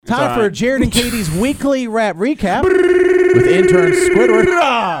Time for Jared and Katie's weekly rap recap with intern Squidward.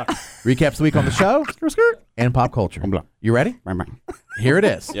 Recaps the week on the show and pop culture. You ready? Here it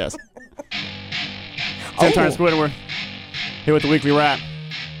is. Yes. Intern Squidward here with the weekly rap.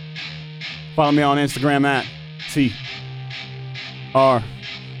 Follow me on Instagram at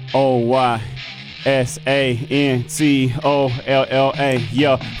TROYSANTOLLA.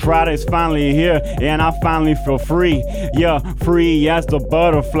 Yeah, Friday's finally here, and I finally feel free. Yeah, free as the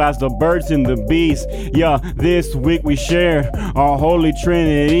butterflies, the birds, and the bees. Yeah, this week we share our holy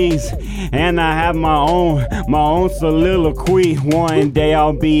trinities, and I have my own soliloquy. One day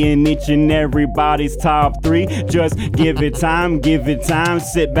I'll be in each and everybody's top 3. Just give it time,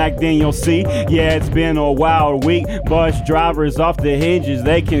 sit back, then you'll see. Yeah, it's been a wild week. Bus drivers off the hinges,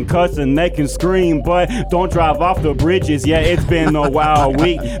 they can cuss and they can scream, but don't drive off the bridges. Yeah, it's been a wild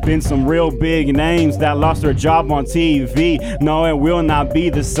week. Been some real big names that lost their job on TV. No, it will not be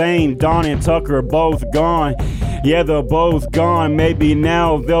the same. Dawn and Tucker both gone. Yeah, they're both gone. Maybe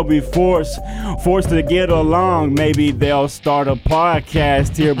now they'll be forced to get along. Maybe they'll start a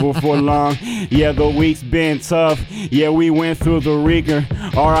podcast here before long. Yeah, the week's been tough. Yeah, we went through the rigor.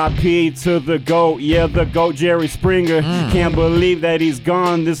 R.I.P. to the GOAT. Yeah, the GOAT, Jerry Springer. Can't believe that he's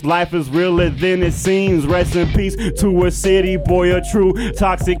gone. This life is realer than it seems. Rest in peace to a city boy, a true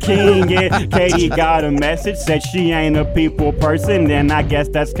toxic king. Yeah, Katie got a message, said she ain't a people person, and I guess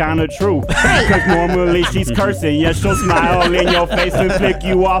that's kind of true. Cause normally she's cursing. Yeah, she'll smile in your face and flick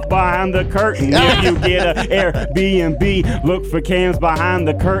you off behind the curtain. If you get an Airbnb, look for cams behind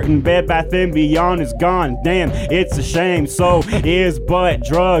the curtain. Bed Bath & Beyond is gone. Damn, it's a shame. So is butt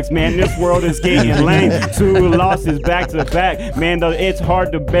drugs. Man, this world is getting lame. 2 losses back to back. Man, it's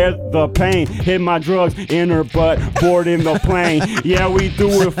hard to bear the pain. Hit my drugs in her butt, board in the plane. Yeah, we do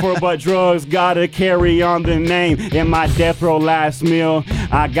it for butt drugs. Gotta carry on the name. In my death row last meal,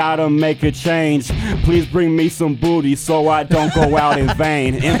 I gotta make a change. Please bring me some booty so I don't go out in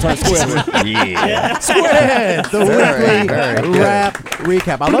vain. Intern Squidward. Yeah. Squid! The weekly rap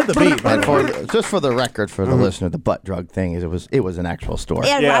recap. I love the beat. And just for the record, for the listener, the butt drug thing is it was an actual store.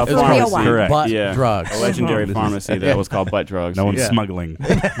 Yeah, a real one. correct. Butt drugs. A legendary pharmacy that was called Butt Drugs. No one's smuggling.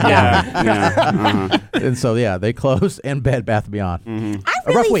 And so, yeah, they closed and Bed Bath & Beyond.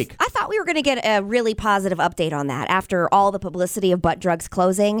 A rough week. I thought we were going to get a really positive update on that after all the publicity of butt drugs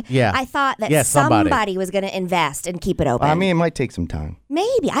closing. Yeah. I thought that somebody was going to invest and keep it open. I mean, it might take some time.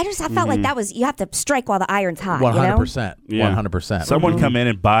 Maybe. I felt like that was, you have to strike while the iron's hot. 100%. You know? 100%. Someone come in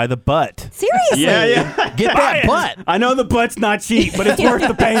and buy the butt. Seriously? Yeah. Get that butt. I know the butt's not cheap, but it's worth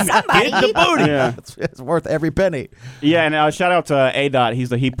the payment. Somebody. Get the booty. Yeah. It's worth every penny. Yeah, and shout out to A-Dot. He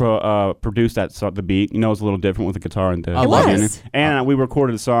produced the beat. You know, it's a little different with the guitar and the beginning. And we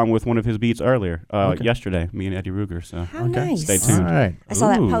recorded a song with one of his beats earlier, yesterday, me and Eddie Ruger. So How nice. Stay tuned. All right. I saw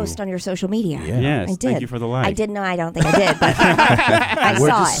that post on your social media. Yeah. Yes, I did. thank you for the like. I didn't know. I don't think I did, but I We're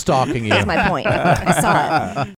saw just it. stalking you. That's my point. I saw it.